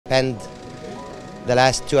spent the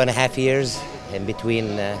last 2.5 years in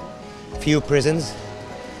between few prisons,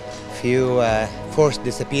 few forced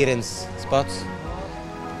disappearance spots,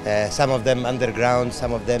 some of them underground,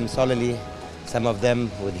 some of them solely, some of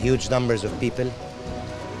them with huge numbers of people,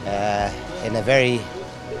 in a very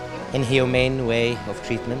inhumane way of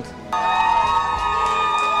treatment.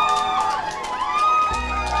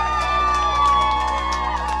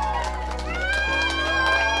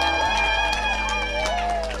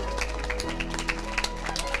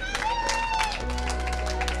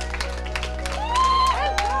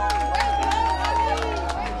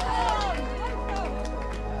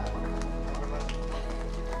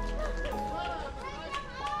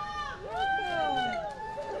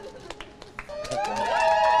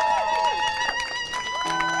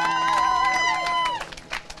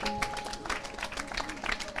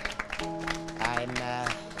 I'm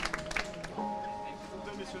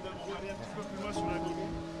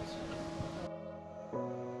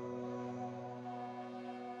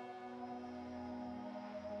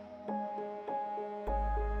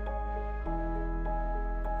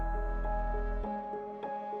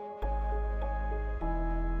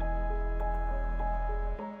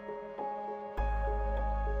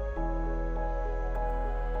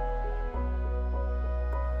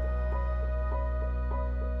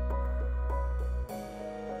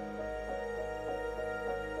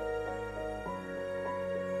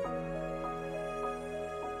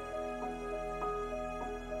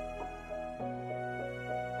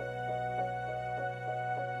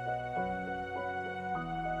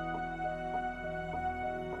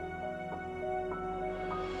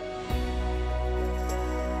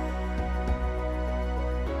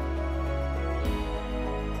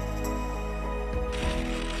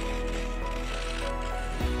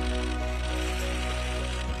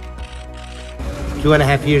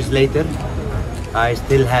 2.5 years later, I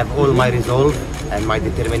still have all my resolve and my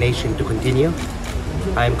determination to continue.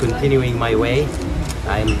 I'm continuing my way.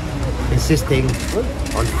 I'm insisting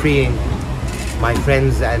on freeing my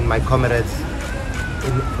friends and my comrades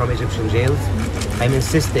from Egyptian jails. I'm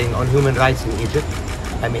insisting on human rights in Egypt.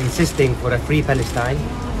 I'm insisting for a free Palestine.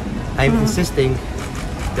 I'm insisting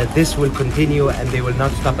that this will continue and they will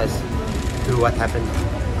not stop us through what happened.